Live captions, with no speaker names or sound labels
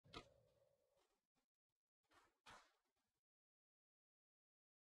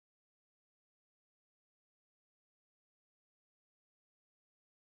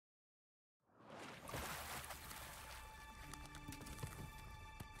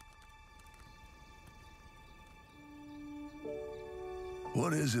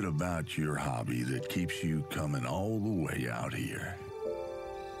What is it about your hobby that keeps you coming all the way out here?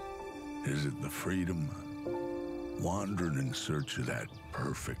 Is it the freedom? Wandering in search of that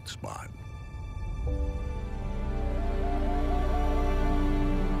perfect spot?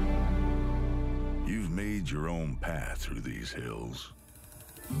 You've made your own path through these hills.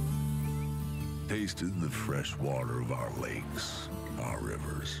 Tasted the fresh water of our lakes, our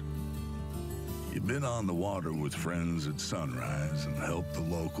rivers. You've been on the water with friends at sunrise and helped the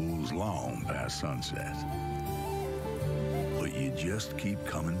locals long past sunset. But you just keep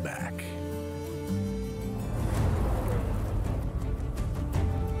coming back.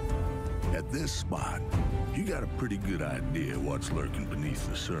 At this spot, you got a pretty good idea what's lurking beneath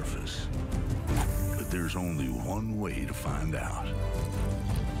the surface. But there's only one way to find out.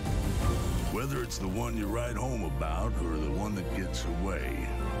 Whether it's the one you write home about or the one that gets away,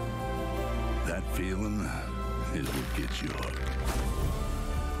 that feeling is what gets you hooked.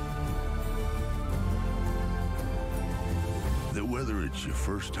 That whether it's your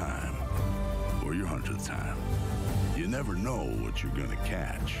first time or your 100th time, you never know what you're gonna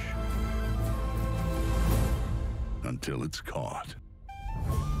catch until it's caught.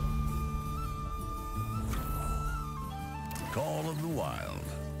 Call of the Wild,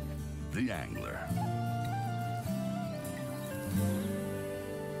 the Angler.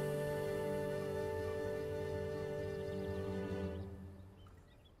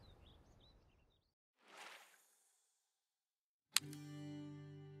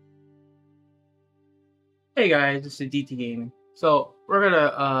 Hey guys, this is DT Gaming. So we're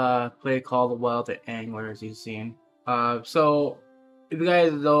gonna play Call of the Wild the Angler, as you've seen. So if you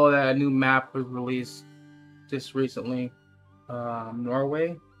guys know that a new map was released just recently,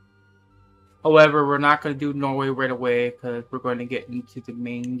 Norway. However, we're not gonna do Norway right away because we're going to get into the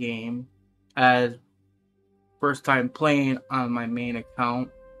main game as first time playing on my main account.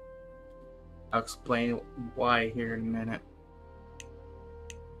 I'll explain why here in a minute.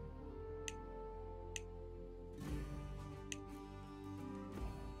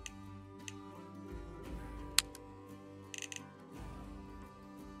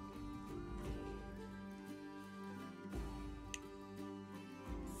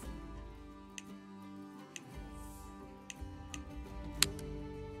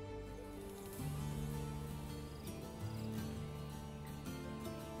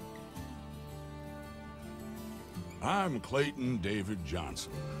 I'm Clayton David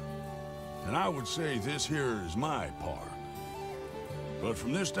Johnson, and I would say this here is my park. But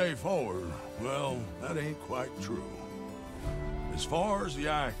from this day forward, well, that ain't quite true. As far as the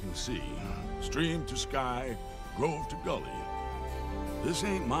eye can see, stream to sky, grove to gully, this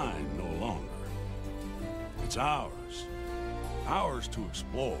ain't mine no longer. It's ours. Ours to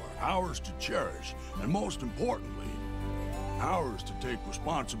explore, ours to cherish, and most importantly, ours to take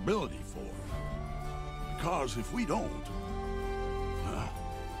responsibility for. Because if we don't,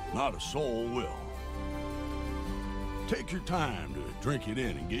 not a soul will. Take your time to drink it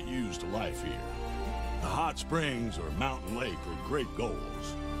in and get used to life here. The hot springs or mountain lake are great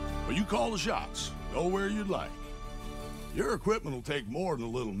goals, but you call the shots, go where you'd like. Your equipment will take more than a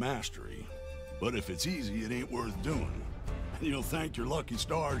little mastery, but if it's easy, it ain't worth doing. And you'll thank your lucky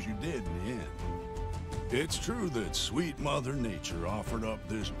stars you did in the end. It's true that sweet Mother Nature offered up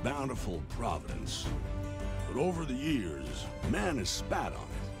this bountiful providence. But over the years, man has spat on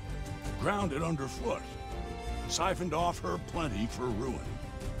it, ground it underfoot, siphoned off her plenty for ruin.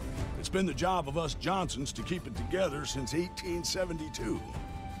 It's been the job of us Johnsons to keep it together since 1872.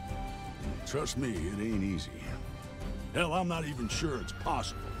 Trust me, it ain't easy. Hell, I'm not even sure it's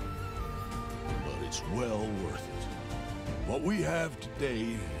possible. But it's well worth it. What we have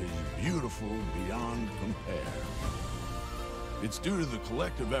today is beautiful beyond compare. It's due to the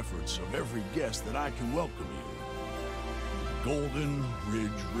collective efforts of every guest that I can welcome you. Golden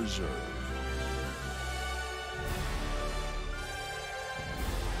Ridge Reserve.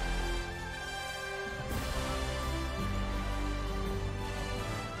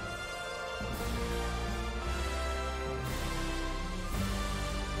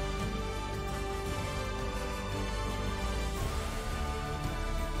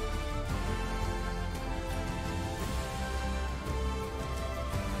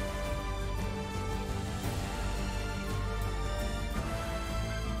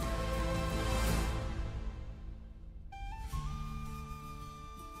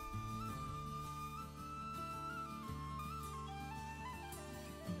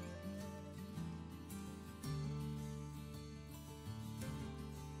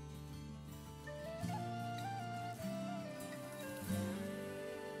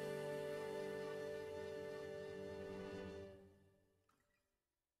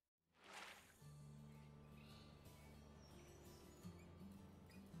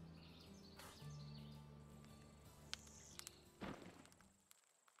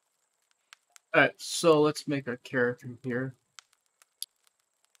 Alright, so let's make our character here.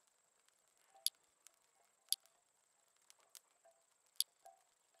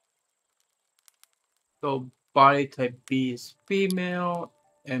 So body type B is female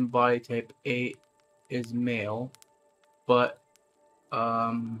and body type A is male. But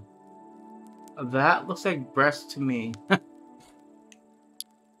that looks like breast to me.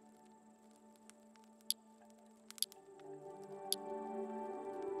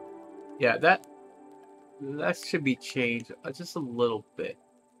 Yeah, that should be changed just a little bit.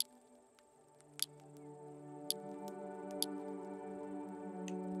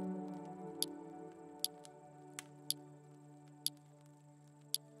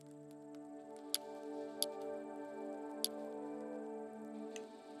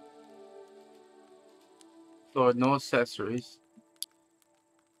 So no accessories.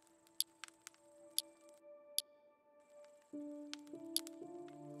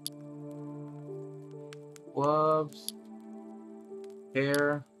 Gloves.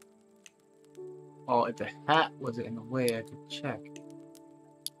 Hair. Oh, if the hat wasn't in the way, I could check.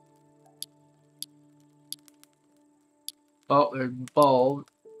 Oh, they're bald.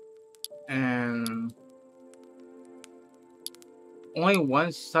 And only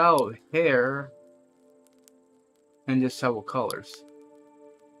one style of hair. And just several colors.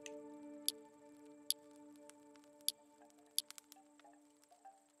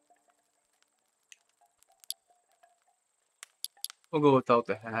 We'll go without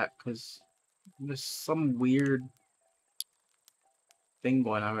the hat, because there's some weird thing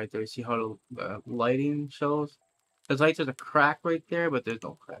going on right there. See how the lighting shows? There's like there's a crack right there, but there's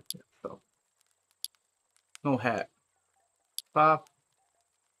no crack there. So no hat. Pop.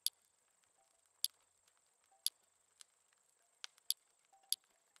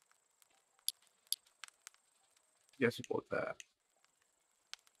 Guess we'll go with that.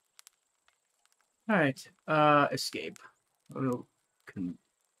 Alright. Escape. We'll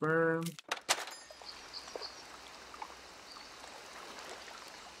confirm.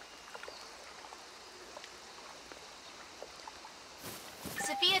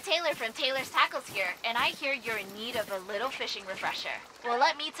 Sophia Taylor from Taylor's Tackles here, and I hear you're in need of a little fishing refresher. Well,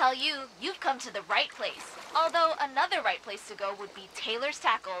 let me tell you, you've come to the right place. Although another right place to go would be Taylor's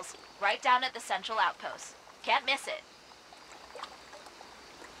Tackles, right down at the Central Outpost. Can't miss it.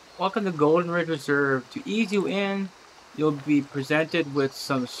 Welcome to Golden Ridge Reserve. To ease you in, you'll be presented with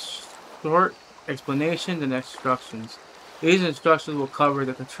some short explanations and instructions. These instructions will cover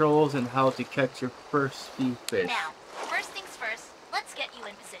the controls and how to catch your first few fish. Now, first things first, let's get you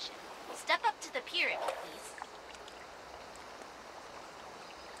in position. Step up to the pier, if you please.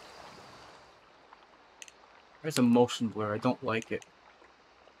 There's a motion blur. I don't like it.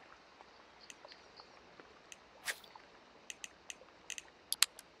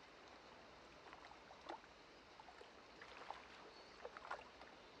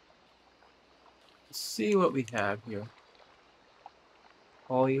 Let's see what we have here.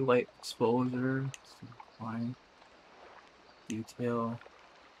 Polylight exposure, fine detail.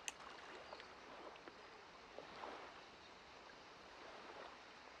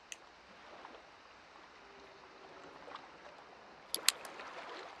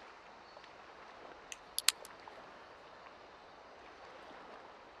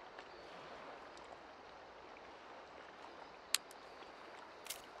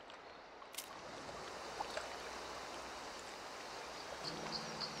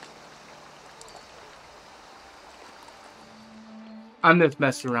 I'm just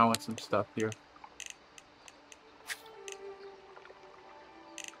messing around with some stuff here.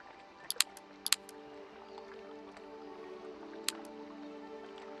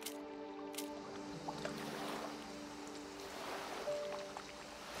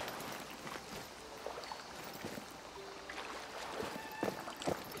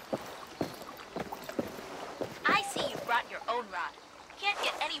 I see you brought your own rod. Can't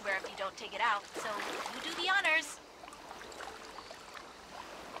get anywhere if you don't take it out, so you do the honors.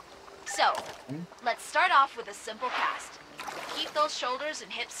 So, let's start off with a simple cast. Keep those shoulders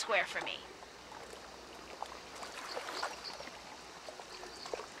and hips square for me.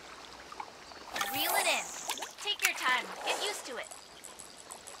 Reel it in. Take your time. Get used to it.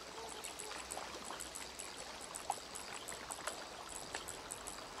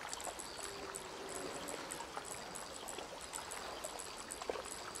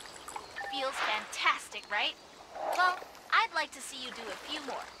 Feels fantastic, right? Well, I'd like to see you do a few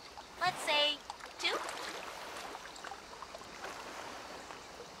more. Let's say 2?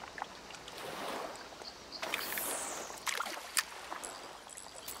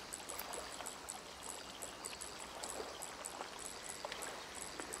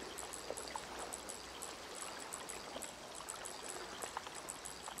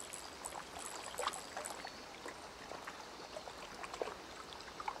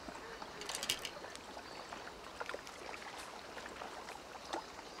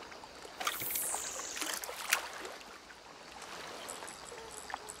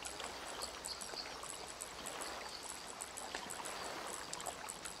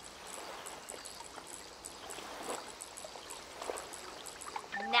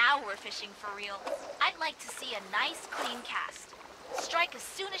 now we're fishing for real. I'd like to see a nice clean cast. Strike as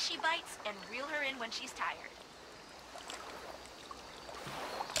soon as she bites and reel her in when she's tired.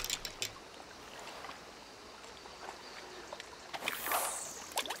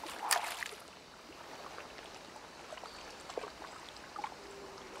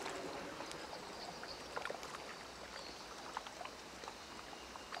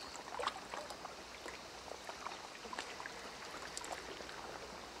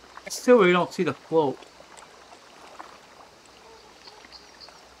 Still, we don't see the float.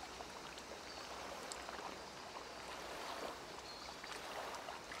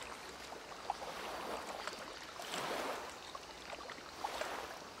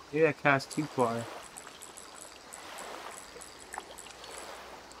 Maybe I cast too far.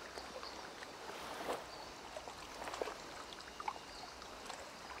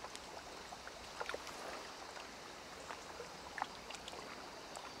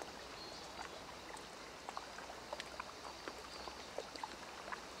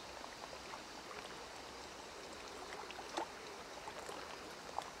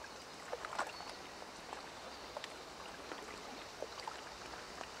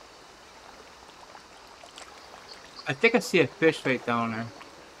 I think I see a fish right down there.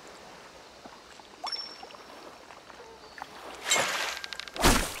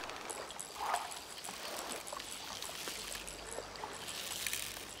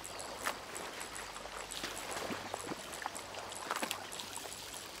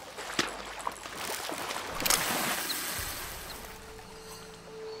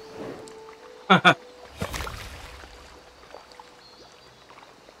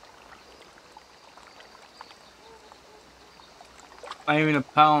 Not even a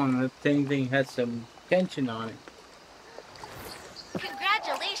pound. The thing had some tension on it.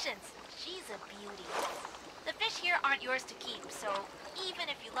 Congratulations! She's a beauty. The fish here aren't yours to keep, so even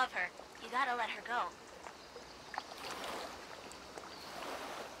if you love her, you gotta let her go.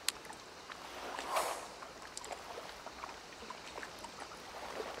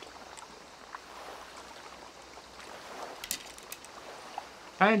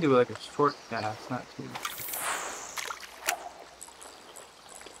 Try and do like a short cast, not too.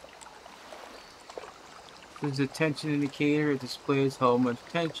 This is a tension indicator. It displays how much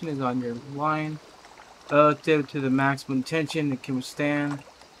tension is on your line relative to the maximum tension it can withstand.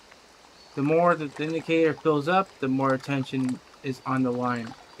 The more the indicator fills up, the more tension is on the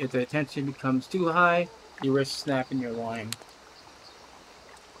line. If the tension becomes too high, you risk snapping your line.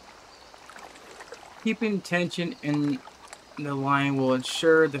 Keeping tension in the line will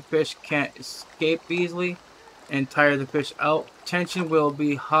ensure the fish can't escape easily and tire the fish out. Tension will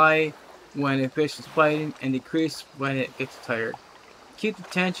be high when a fish is fighting and decrease when it gets tired. Keep the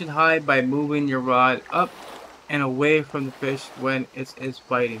tension high by moving your rod up and away from the fish when it is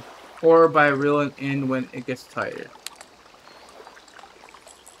fighting, or by reeling in when it gets tired.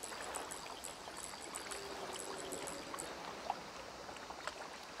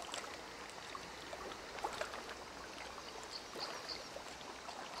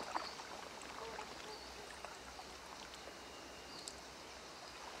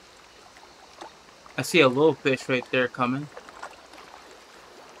 I see a little fish right there coming.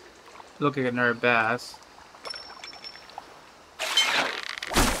 Look like another bass.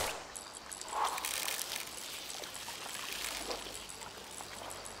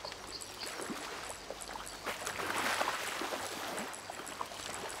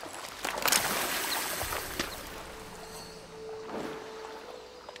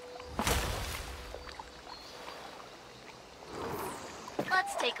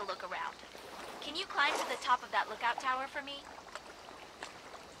 Let's take a look around. Can you climb to the top of that lookout tower for me?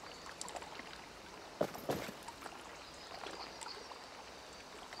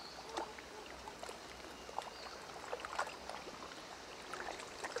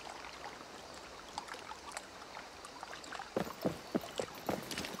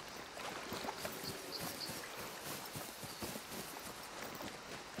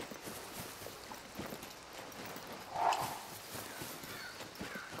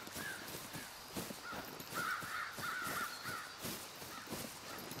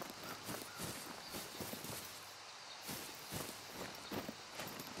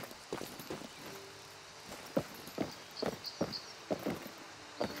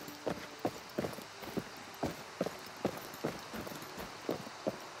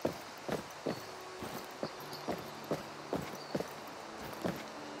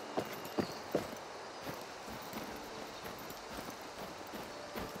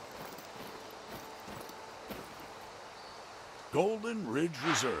 Golden Ridge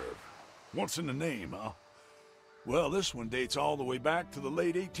Reserve. What's in the name, huh? Well, this one dates all the way back to the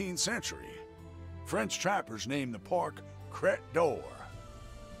late 18th century. French trappers named the park Crête d'Or.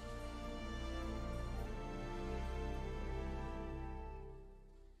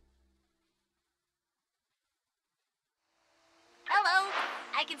 Hello,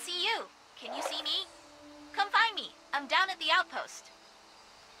 I can see you. Can you see me? Come find me. I'm down at the outpost.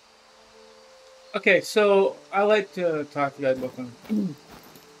 Okay, so I like to talk to you guys about them.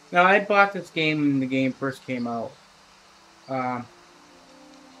 Now, I bought this game when the game first came out.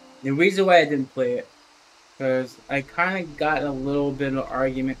 The reason why I didn't play it, because I kind of got in a little bit of an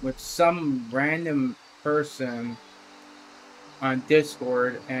argument with some random person on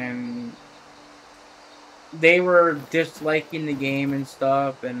Discord, and they were disliking the game and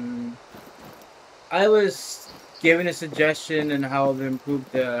stuff, and I was giving a suggestion on how to improve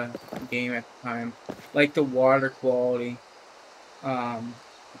the game at the time, like the water quality,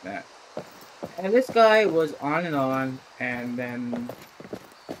 that. And this guy was on, and then,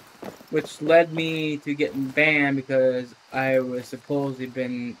 which led me to getting banned because I was supposedly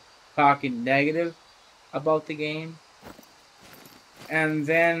been talking negative about the game. And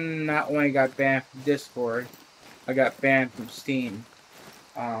then not only got banned from Discord, I got banned from Steam.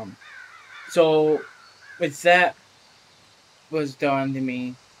 So with that was done to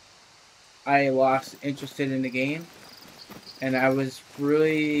me, I lost interest in the game, and I was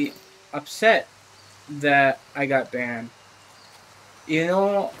really upset that I got banned. You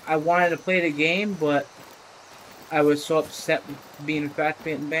know, I wanted to play the game, but I was so upset with being the fact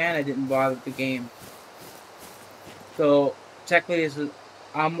getting banned, I didn't bother with the game. So technically, this is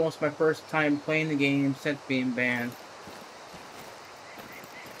almost my first time playing the game since being banned.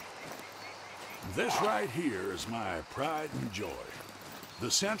 This right here is my pride and joy. The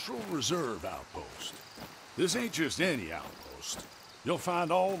Central Reserve Outpost. This ain't just any outpost. You'll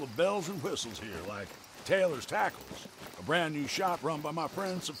find all the bells and whistles here, like Taylor's Tackles, a brand new shop run by my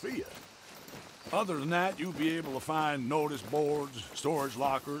friend Sophia. Other than that, you'll be able to find notice boards, storage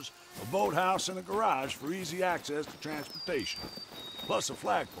lockers, a boathouse, and a garage for easy access to transportation, plus a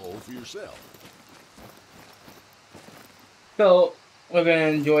flagpole for yourself. So we're gonna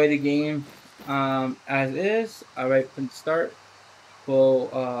enjoy the game as is. Right from the start,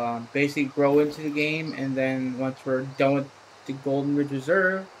 we'll basically grow into the game, and then once we're done with the Golden Ridge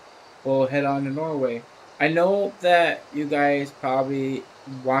Reserve, we'll head on to Norway. I know that you guys probably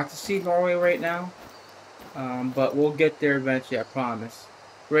want to see Norway right now, but we'll get there eventually, I promise.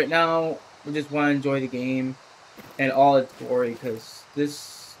 Right now, we just want to enjoy the game and all its glory, because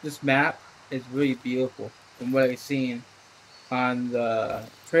this map is really beautiful from what I've seen on the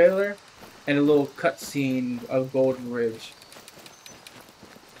trailer and a little cutscene of Golden Ridge.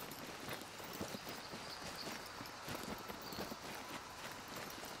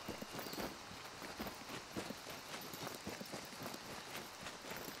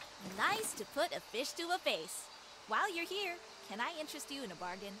 Nice to put a fish to a face. While you're here, can I interest you in a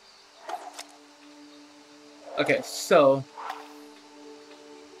bargain? Okay, so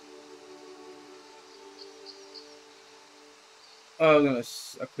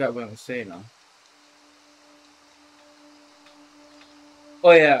I forgot what I'm gonna say now.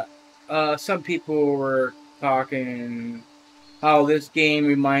 Oh yeah, some people were talking how this game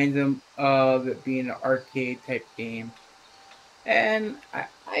reminds them of it being an arcade type game. And I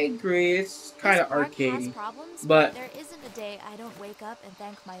agree, it's kind of arcadey. But there isn't a day I don't wake up and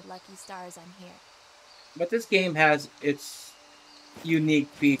thank my lucky stars I'm here. But this game has its unique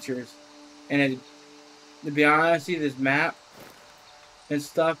features. And to be honest, this map and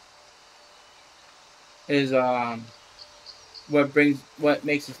stuff is what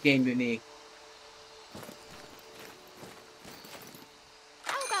makes this game unique.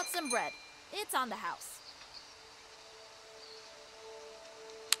 How about some bread? It's on the house.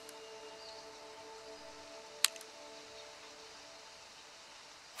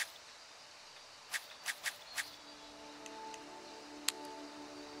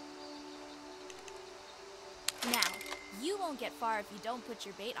 Now, you won't get far if you don't put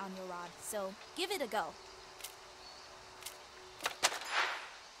your bait on your rod, so give it a go.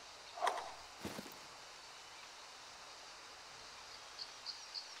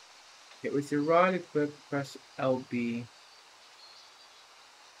 Okay, with your rod equipped, press LB.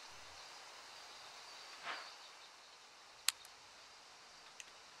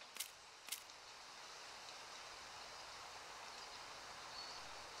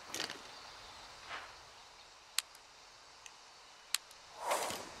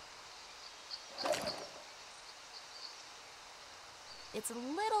 It's a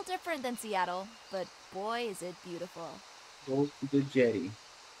little different than Seattle, but boy is it beautiful. Go to the jetty.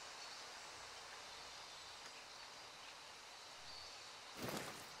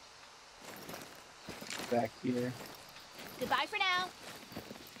 back here. Goodbye for now.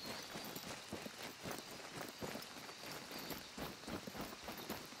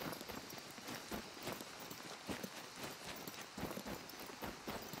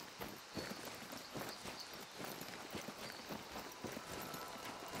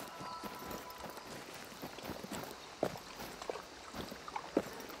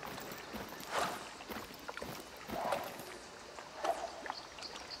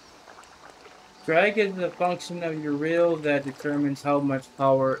 Drag is the function of your reel that determines how much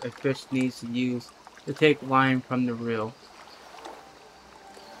power a fish needs to use to take line from the reel.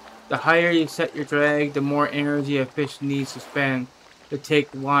 The higher you set your drag, the more energy a fish needs to spend to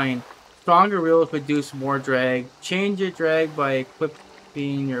take line. Stronger reels produce more drag. Change your drag by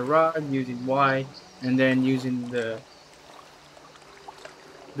equipping your rod using Y and then using the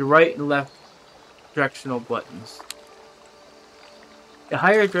right and left directional buttons. A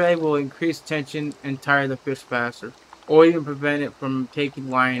higher drag will increase tension and tire the fish faster, or even prevent it from taking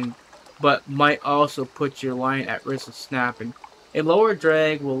line, but might also put your line at risk of snapping. A lower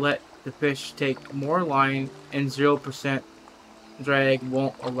drag will let the fish take more line, and 0% drag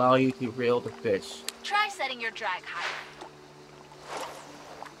won't allow you to reel the fish. Try setting your drag higher.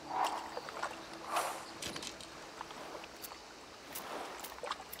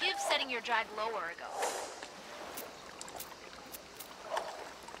 Give setting your drag lower a go.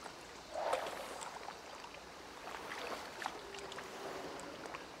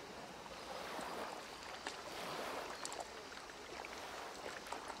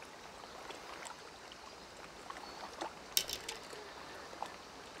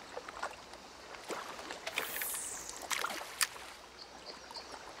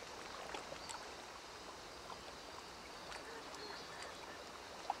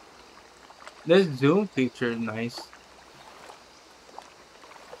 This zoom feature is nice.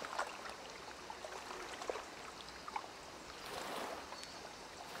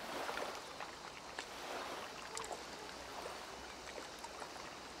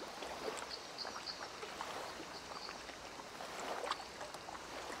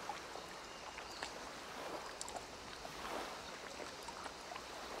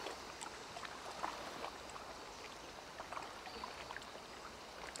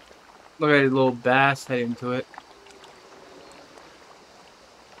 Look at a little bass heading to it.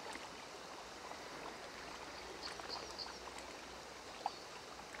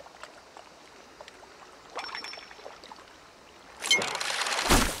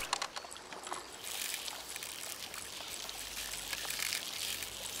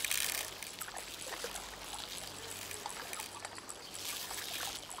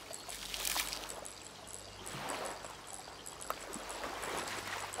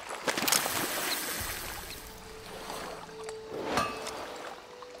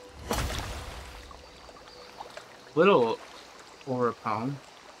 Little over a pound.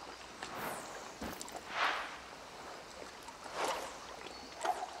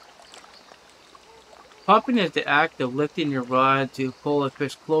 Pumping is the act of lifting your rod to pull a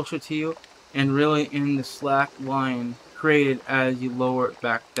fish closer to you and reeling in the slack line created as you lower it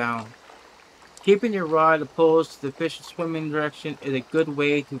back down. Keeping your rod opposed to the fish's swimming direction is a good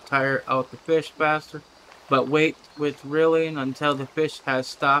way to tire out the fish faster, but wait with reeling until the fish has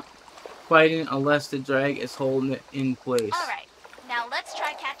stopped fighting unless the drag is holding it in place. Alright, now let's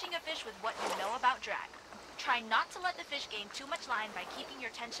try catching a fish with what you know about drag. Try not to let the fish gain too much line by keeping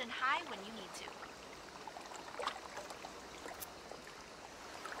your tension high when you need to.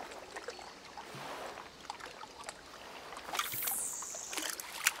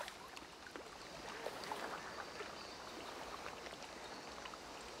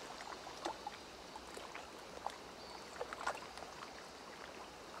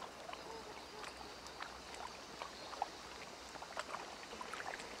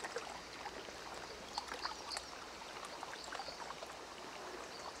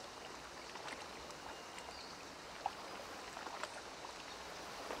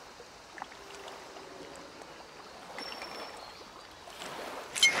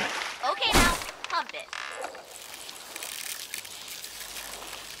 Okay now, pump it.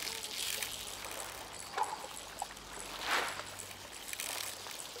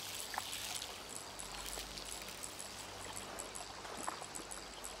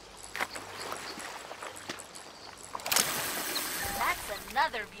 That's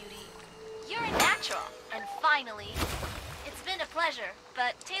another beauty. You're a natural. And finally, it's been a pleasure,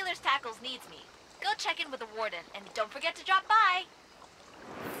 but Taylor's Tackles needs me. Go check in with the warden, and don't forget to drop by.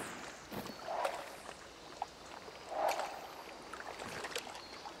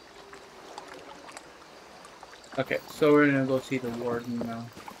 Okay, so we're gonna go see the warden now.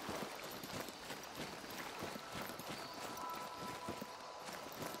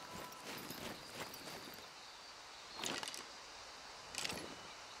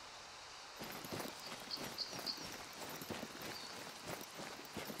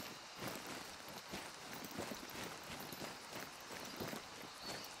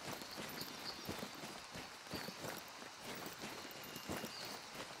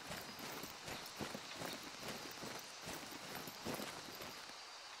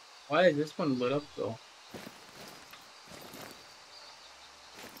 Why is this one lit up though?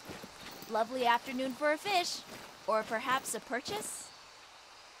 Lovely afternoon for a fish. Or perhaps a purchase?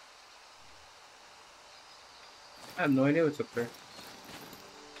 I have no idea what's up there.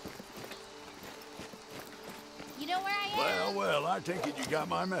 You know where I am? Well, well, I take it you got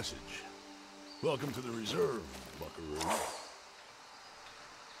my message. Welcome to the reserve, buckaroo.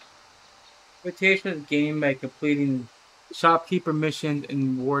 Reputation is gained by completing shopkeeper missions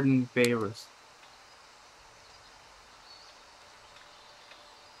and warden favors.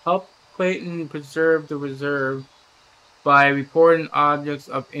 Help Clayton preserve the reserve by reporting objects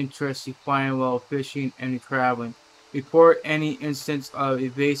of interest you find while fishing and traveling. Report any instance of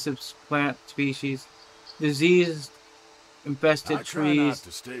invasive plant species, disease-infested I try not trees,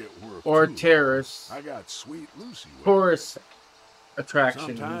 to stay at work or too long. terrorists. I got Sweet Lucy with me. Tourist attraction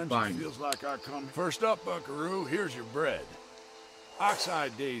you Sometimes it find. feels like I come. First up, buckaroo, here's your bread. Oxeye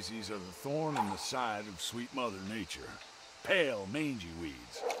daisies are the thorn in the side of sweet Mother Nature. Pale, mangy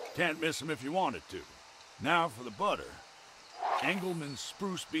weeds. Can't miss them if you wanted to. Now for the butter. Engelmann's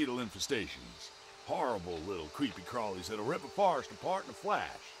spruce beetle infestations. Horrible little creepy crawlies that'll rip a forest apart in a flash.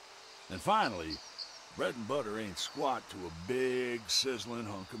 And finally, bread and butter ain't squat to a big, sizzling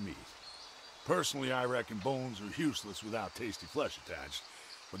hunk of meat. Personally, I reckon bones are useless without tasty flesh attached.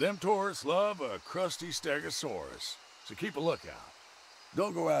 But them tourists love a crusty stegosaurus, so keep a lookout.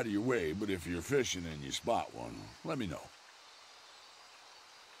 Don't go out of your way, but if you're fishing and you spot one, let me know.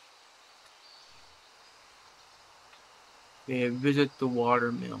 They visit the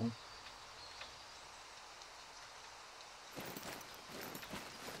watermill.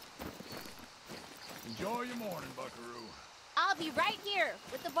 Enjoy your morning, buckaroo. I'll be right here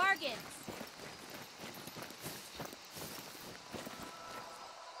with the bargains.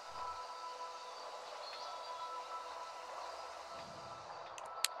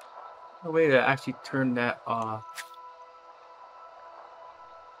 A way to actually turn that off.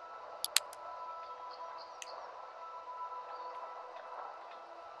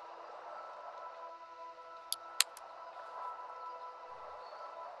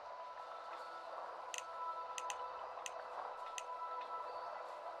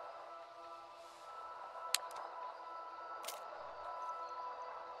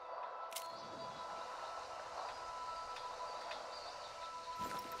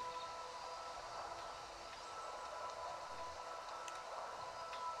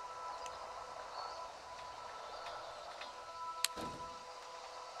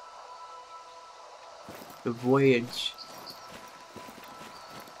 The voyage.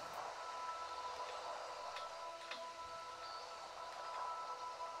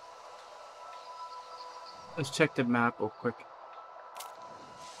 Let's check the map real quick.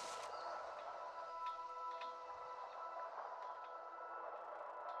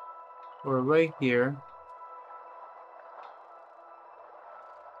 We're right here.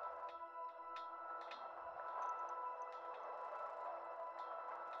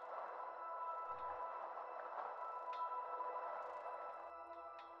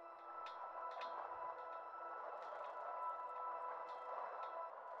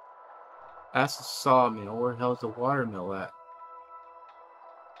 That's the sawmill. Where the hell's the watermill at?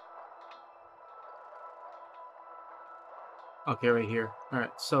 Okay, right here.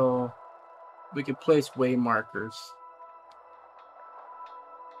 Alright, so we can place way markers.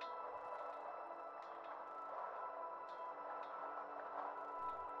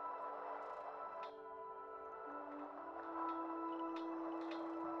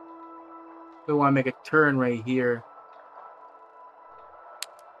 We want to make a turn right here.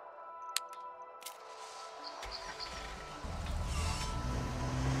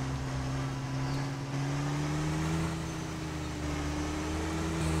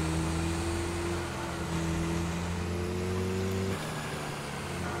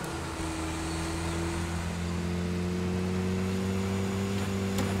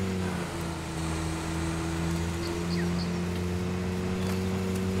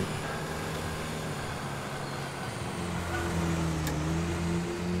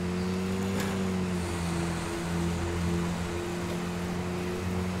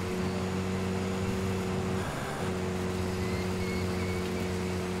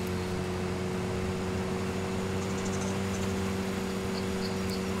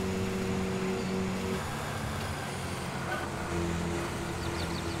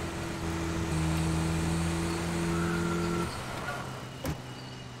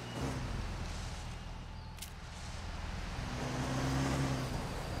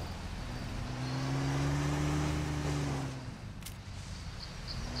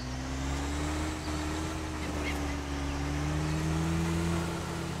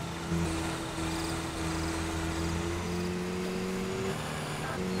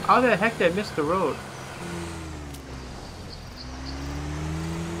 How the heck did I miss the road?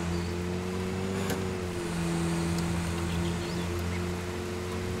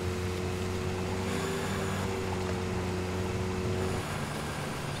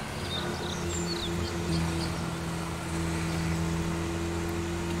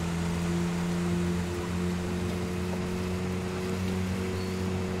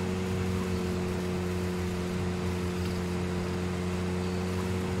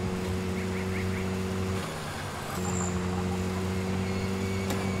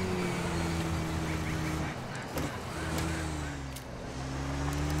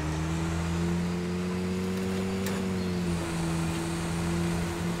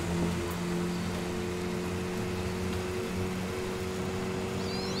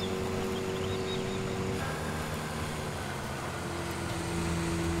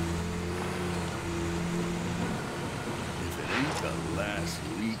 The last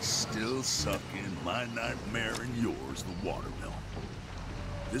leech still sucking, my nightmare and yours, the watermill.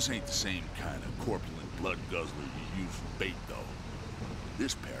 This ain't the same kind of corpulent blood guzzler you use for bait, though.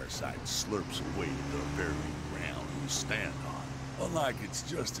 This parasite slurps away the very ground you stand on. Unlike its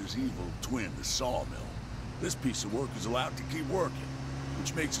just as evil twin, the sawmill, this piece of work is allowed to keep working,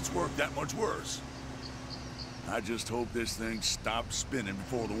 which makes its work that much worse. I just hope this thing stops spinning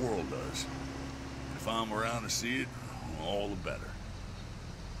before the world does. If I'm around to see it, all the better.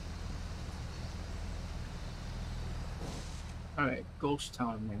 Alright, Ghost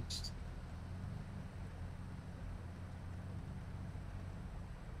Town next.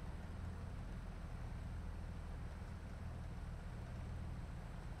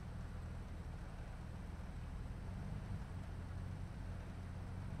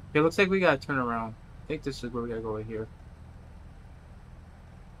 Okay, looks like we gotta turn around. I think this is where we gotta go right here.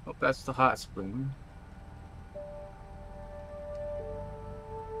 Oh, that's the hot spring.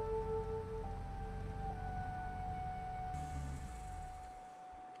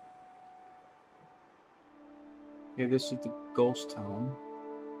 Okay, this is the Ghost Town.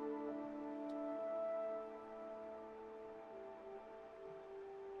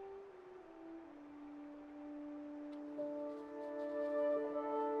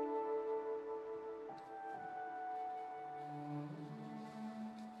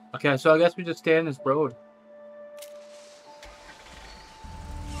 Okay, so I guess we just stay on this road.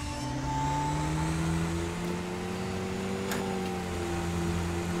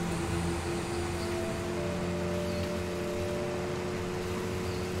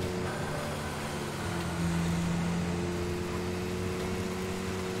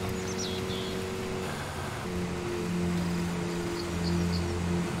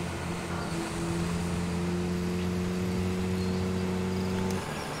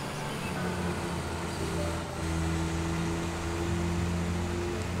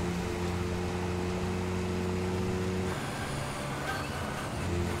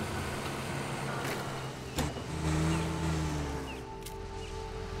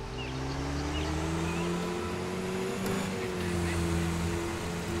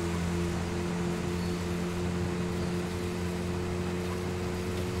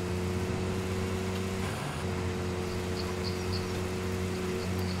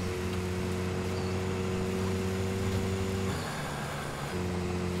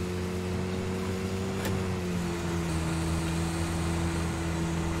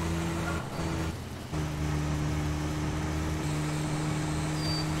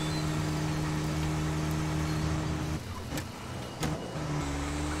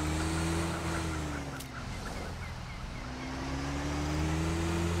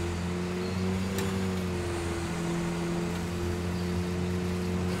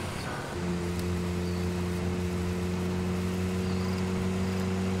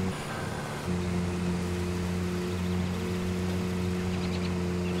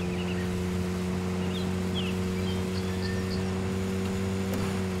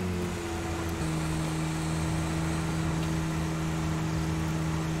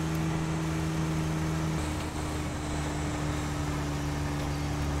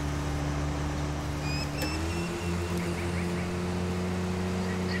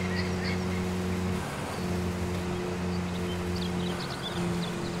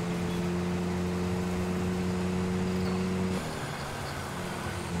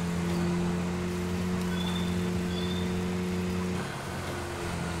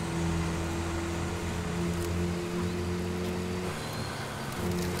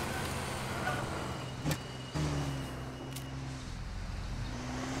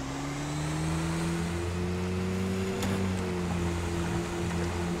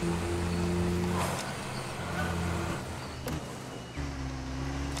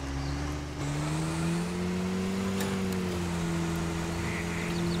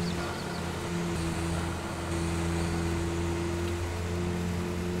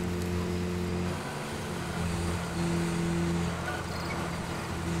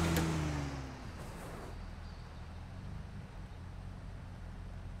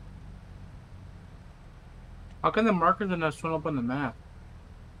 How come the markers are not showing up on the map?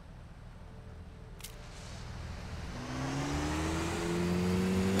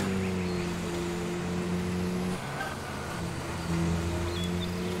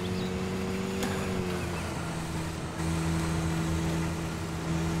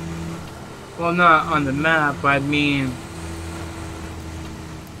 Well, not on the map, but I mean...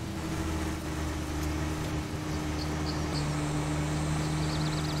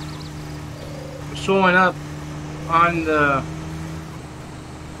 showing up on the...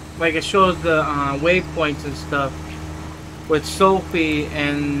 like, it shows the waypoints and stuff with Sophie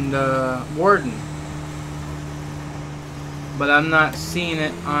and Warden. But I'm not seeing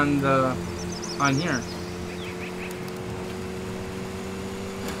it on the... on here.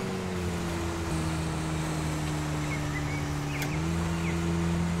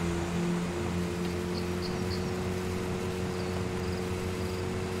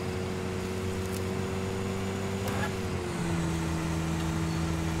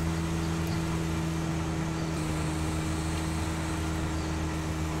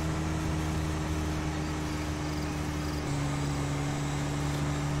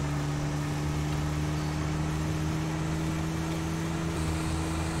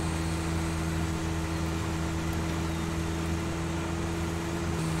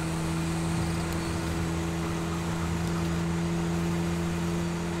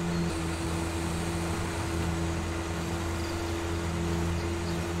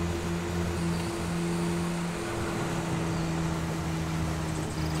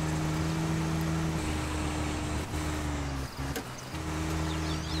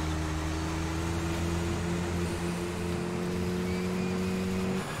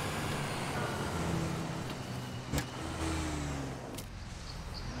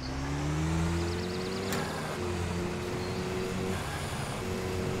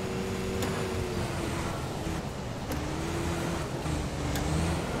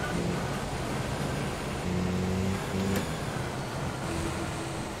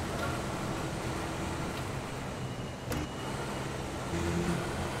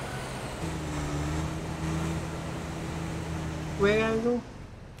 Where I go?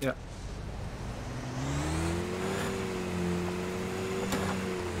 Yeah.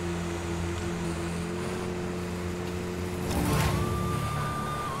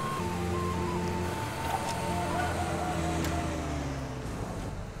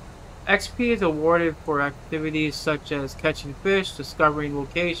 XP is awarded for activities such as catching fish, discovering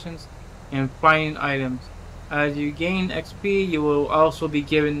locations, and finding items. As you gain XP, you will also be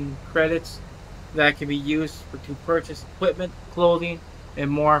given credits that can be used to purchase equipment, clothing, and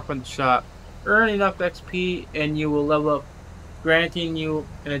more from the shop. Earn enough XP and you will level up, granting you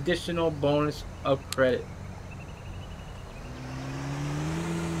an additional bonus of credit.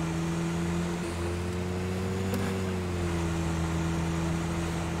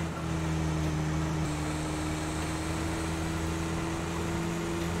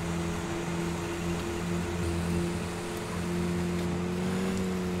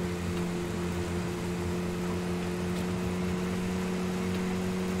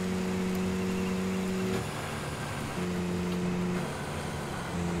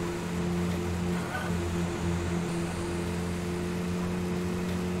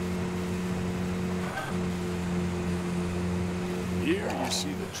 Here you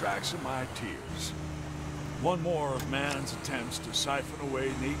see the tracks of my tears. One more of man's attempts to siphon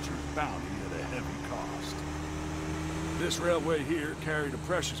away nature's bounty at a heavy cost. This railway here carried a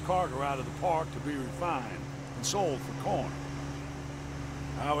precious cargo out of the park to be refined and sold for coin.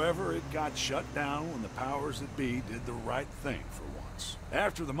 However, it got shut down when the powers that be did the right thing for once.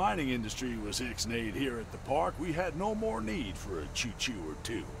 After the mining industry was ixnayed here at the park, we had no more need for a choo-choo or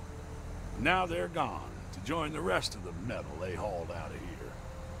two. Now they're gone to join the rest of the metal they hauled out of here.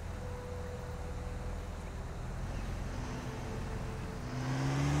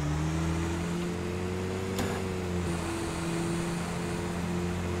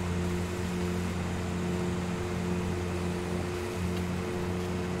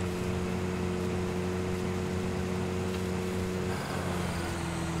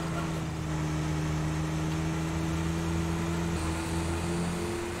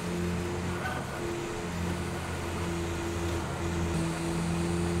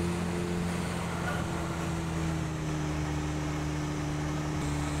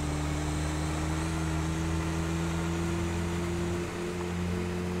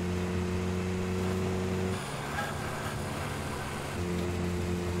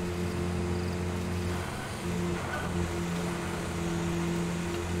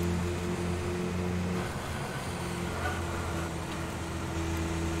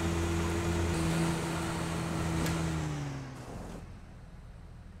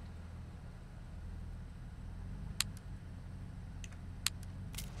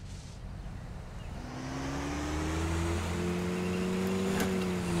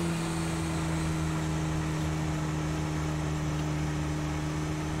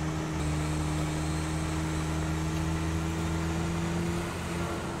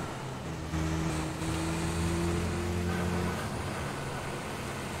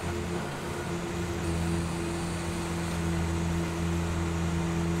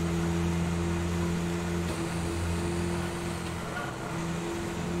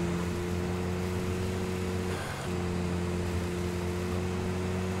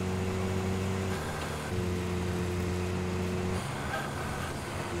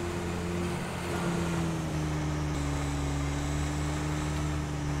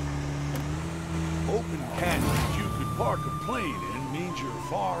 canyons you could park a plane in means you're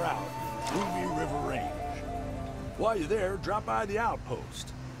far out in the Ruby River Range. While you're there, drop by the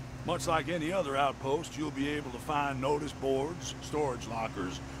outpost. Much like any other outpost, you'll be able to find notice boards, storage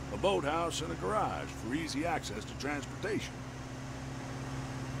lockers, a boathouse, and a garage for easy access to transportation.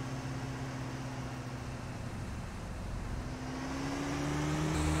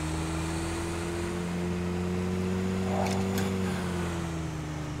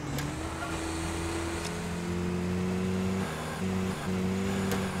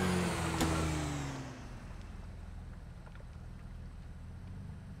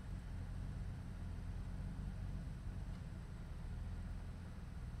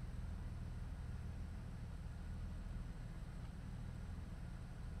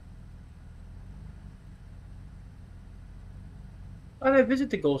 Oh, I visit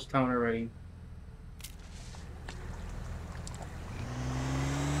the ghost town already.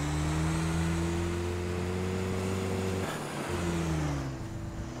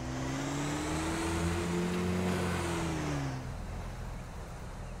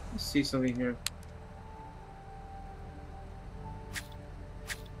 Let's see something here.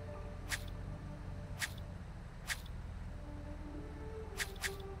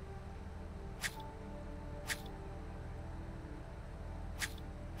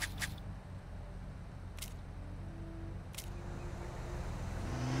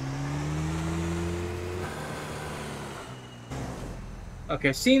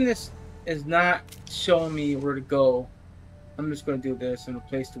 Okay, seeing this is not showing me where to go. I'm just going to do this and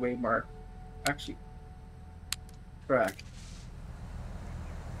replace the waymark. Actually, track.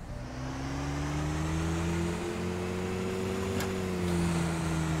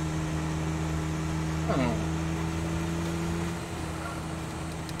 Oh.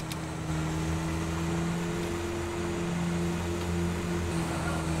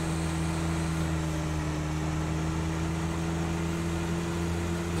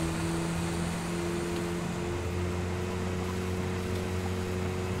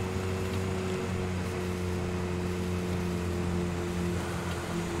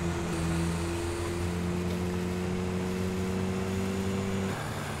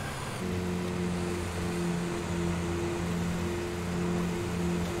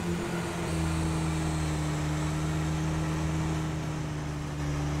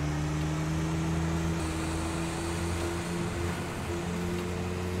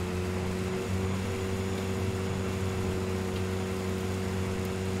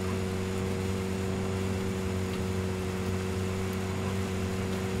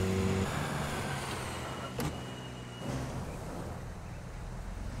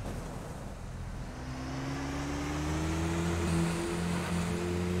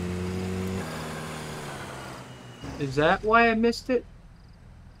 Is that why I missed it?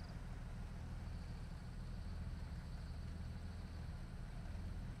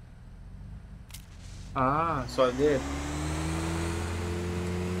 Ah, so I did.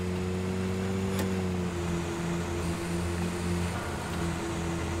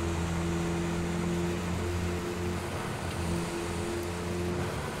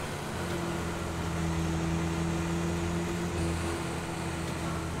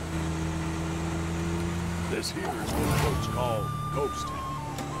 This here is what folks call Ghost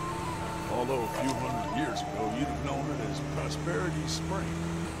Town. Although a few hundred years ago, you'd have known it as Prosperity Spring,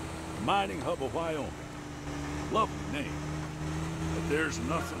 the mining hub of Wyoming. Lovely name. But there's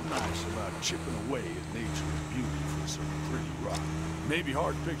nothing nice about chipping away at nature's beauty for some pretty rock. Maybe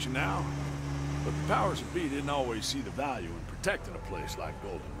hard to picture now, but the powers that be didn't always see the value in protecting a place like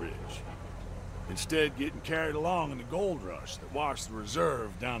Golden Ridge. Instead, getting carried along in the gold rush that washed the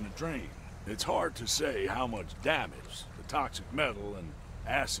reserve down the drain. It's hard to say how much damage the toxic metal and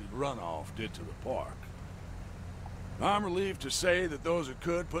acid runoff did to the park. I'm relieved to say that those that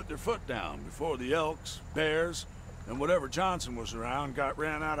could put their foot down before the elks, bears, and whatever Johnson was around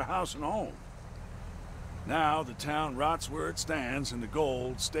ran out of house and home. Now the town rots where it stands and the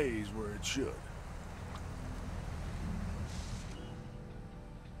gold stays where it should.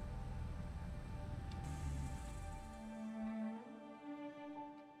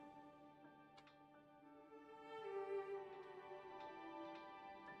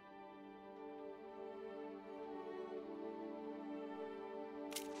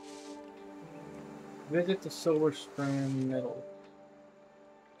 Visit the Silver Strand Metal.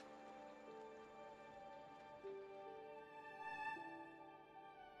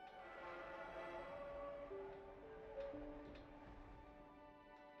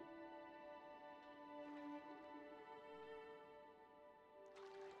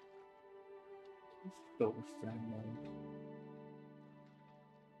 Silver Strand Metal.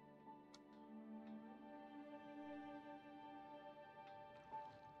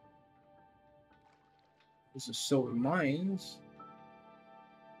 This is silver mines.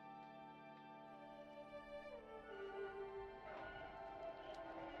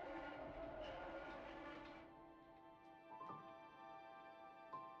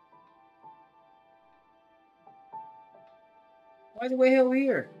 Why the way over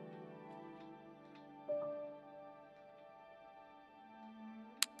here?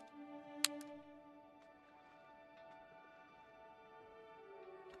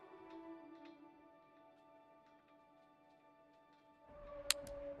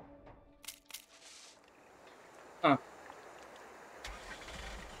 Huh.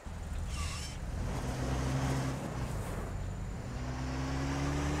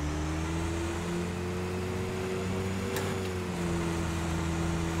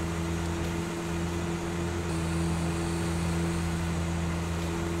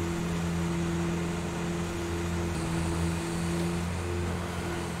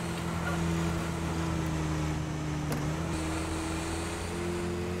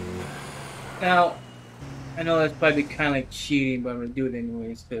 Now, I know that's probably kind of like cheating, but I'm gonna do it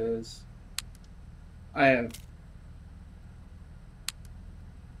anyways because I have.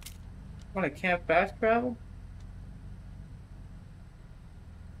 Want to camp fast travel?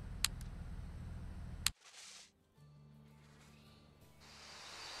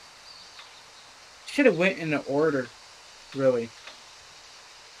 Should have went in the order, really.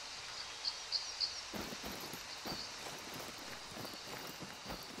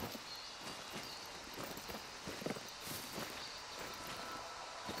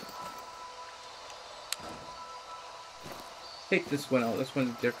 Take this one out. This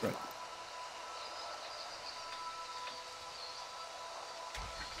one's different.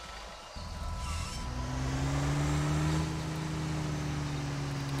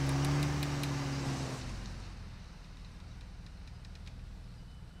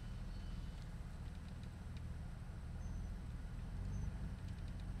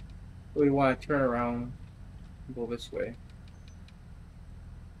 We want to turn around and go this way.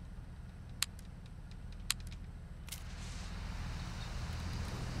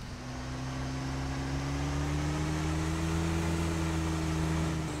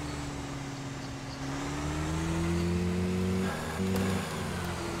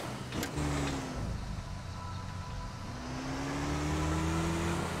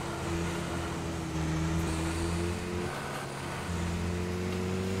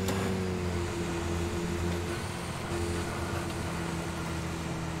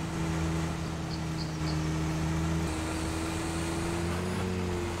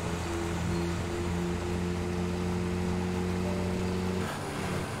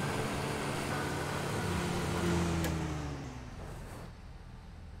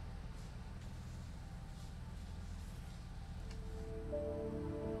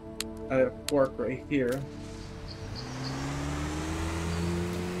 I have a fork right here.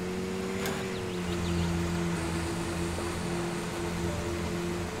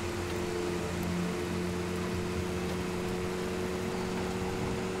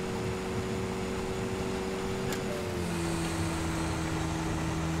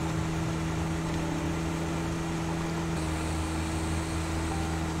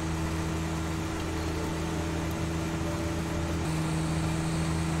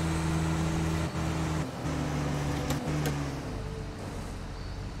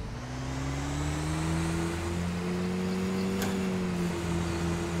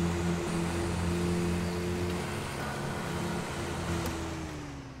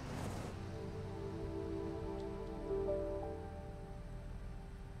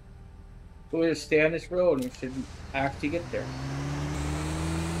 So we just stay on this road and we should actually get there.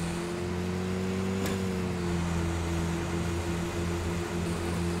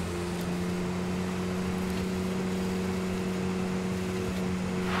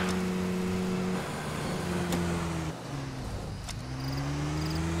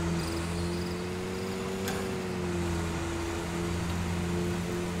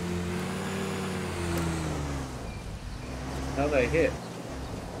 How did I hit?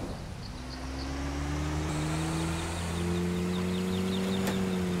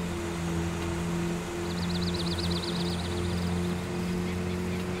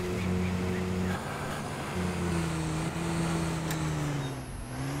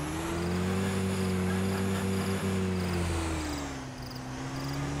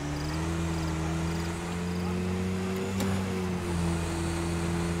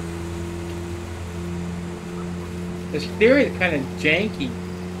 The steering is kind of janky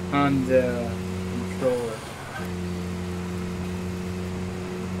on the controller.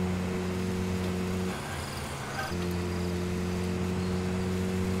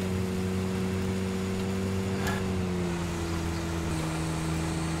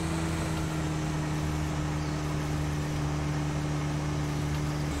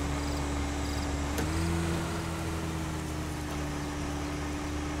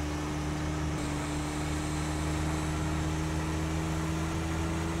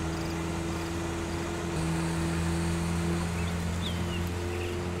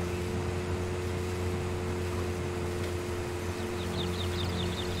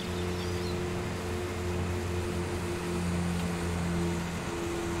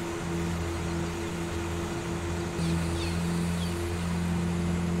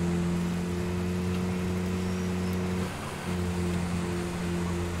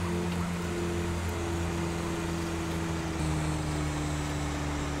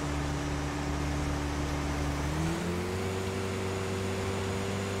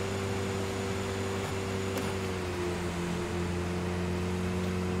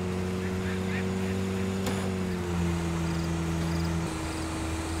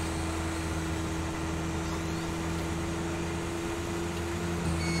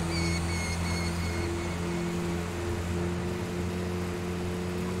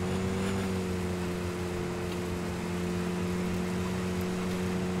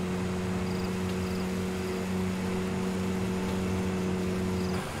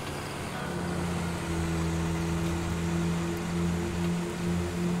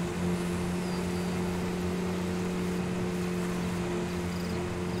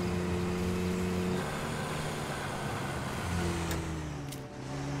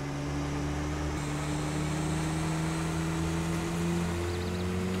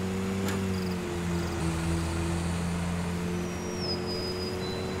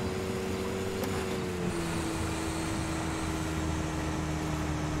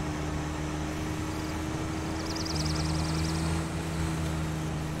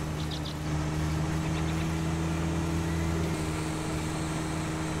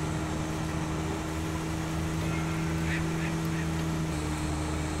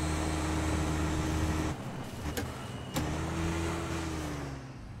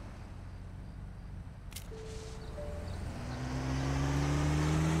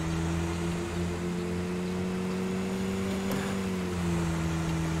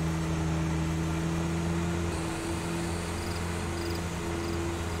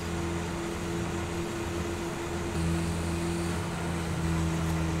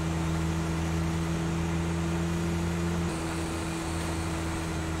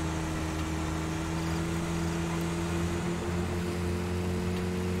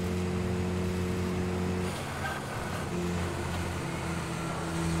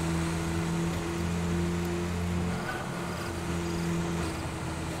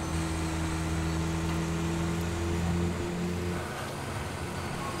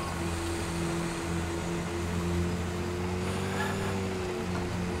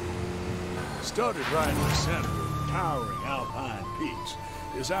 Studded right in the center of towering alpine peaks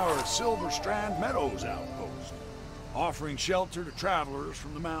is our Silver Strand Meadows outpost, offering shelter to travelers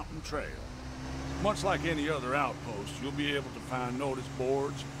from the mountain trail. Much like any other outpost, you'll be able to find notice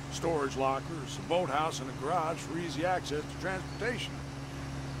boards, storage lockers, a boathouse, and a garage for easy access to transportation,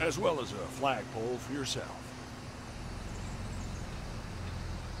 as well as a flagpole for yourself.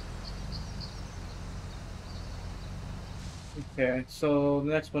 Okay, so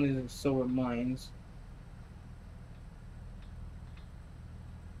the next one is the silver mines.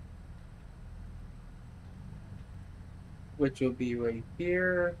 Which will be right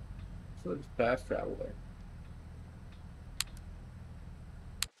here. So let's fast travel there.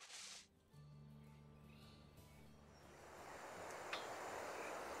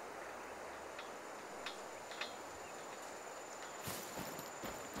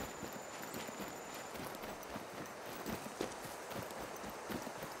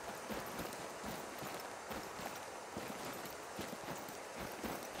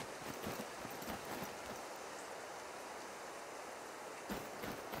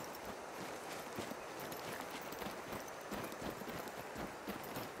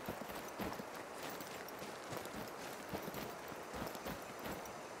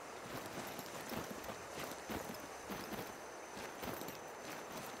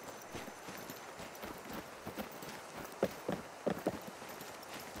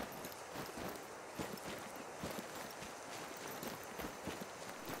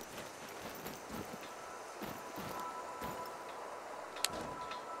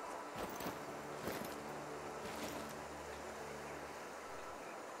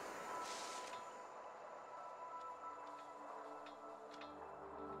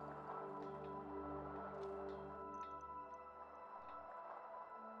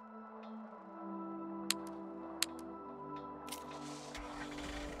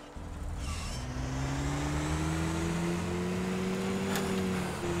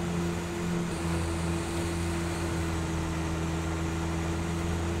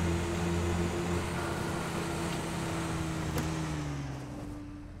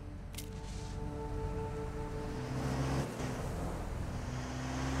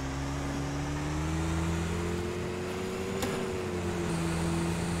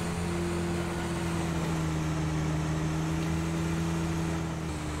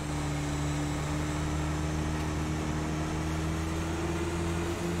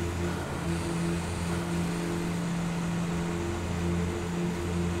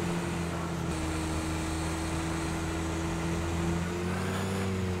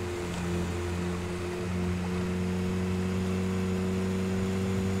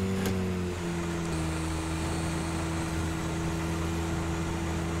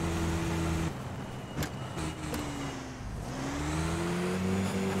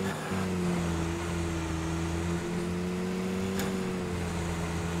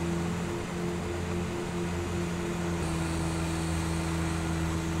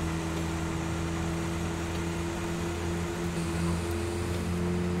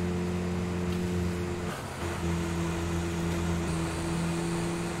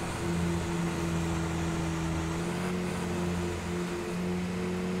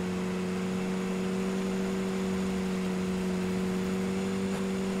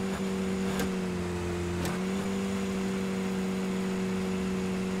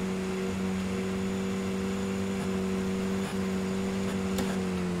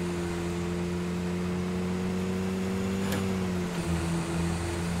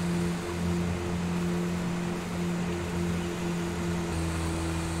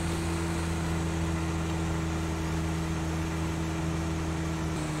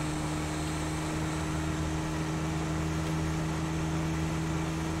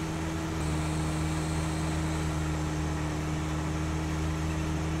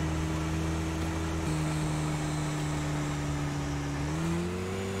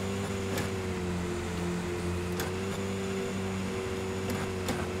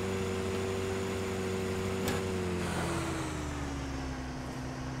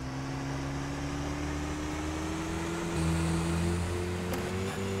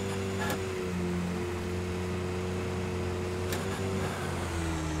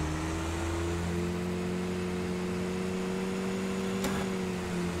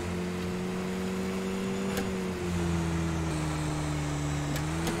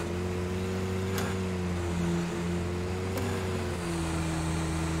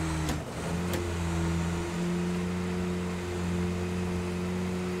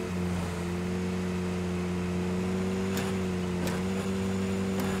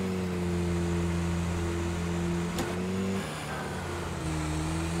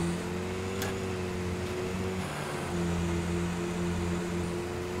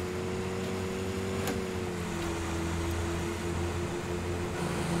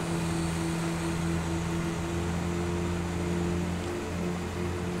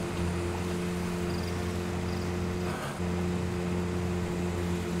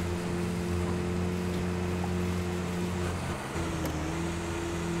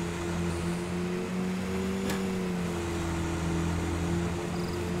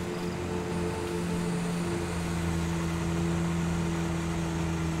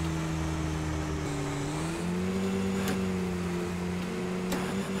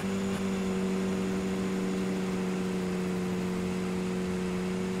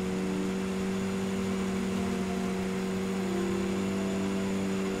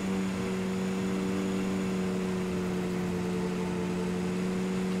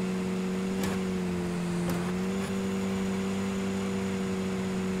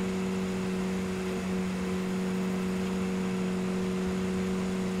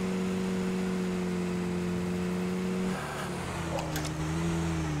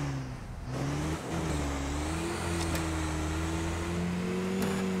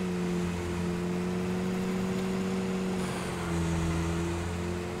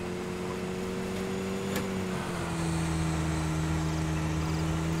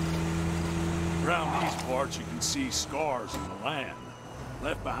 Around these parts, you can see scars in the land,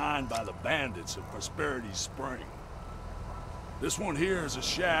 left behind by the bandits of Prosperity's Spring. This one here is a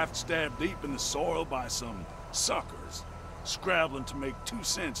shaft stabbed deep in the soil by some suckers, scrabbling to make 2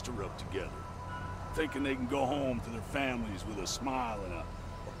 cents to rub together, thinking they can go home to their families with a smile and a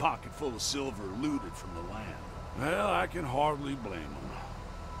pocket full of silver looted from the land. Well, I can hardly blame them.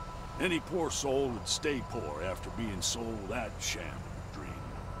 Any poor soul would stay poor after being sold that sham dream.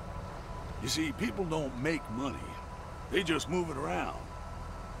 You see, people don't make money. They just move it around.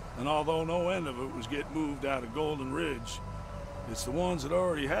 And although no end of it was getting moved out of Golden Ridge, it's the ones that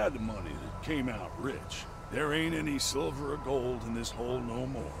already had the money that came out rich. There ain't any silver or gold in this hole no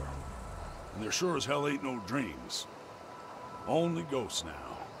more. And there sure as hell ain't no dreams. Only ghosts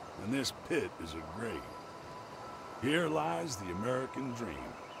now, and this pit is a grave. Here lies the American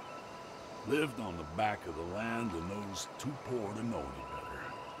dream. Lived on the back of the land and those too poor to know any better.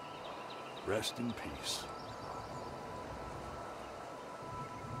 Rest in peace.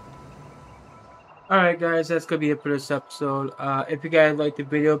 Alright guys, that's gonna be it for this episode. If you guys liked the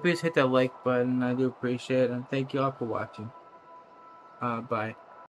video, please hit that like button. I do appreciate it, and thank you all for watching. Bye.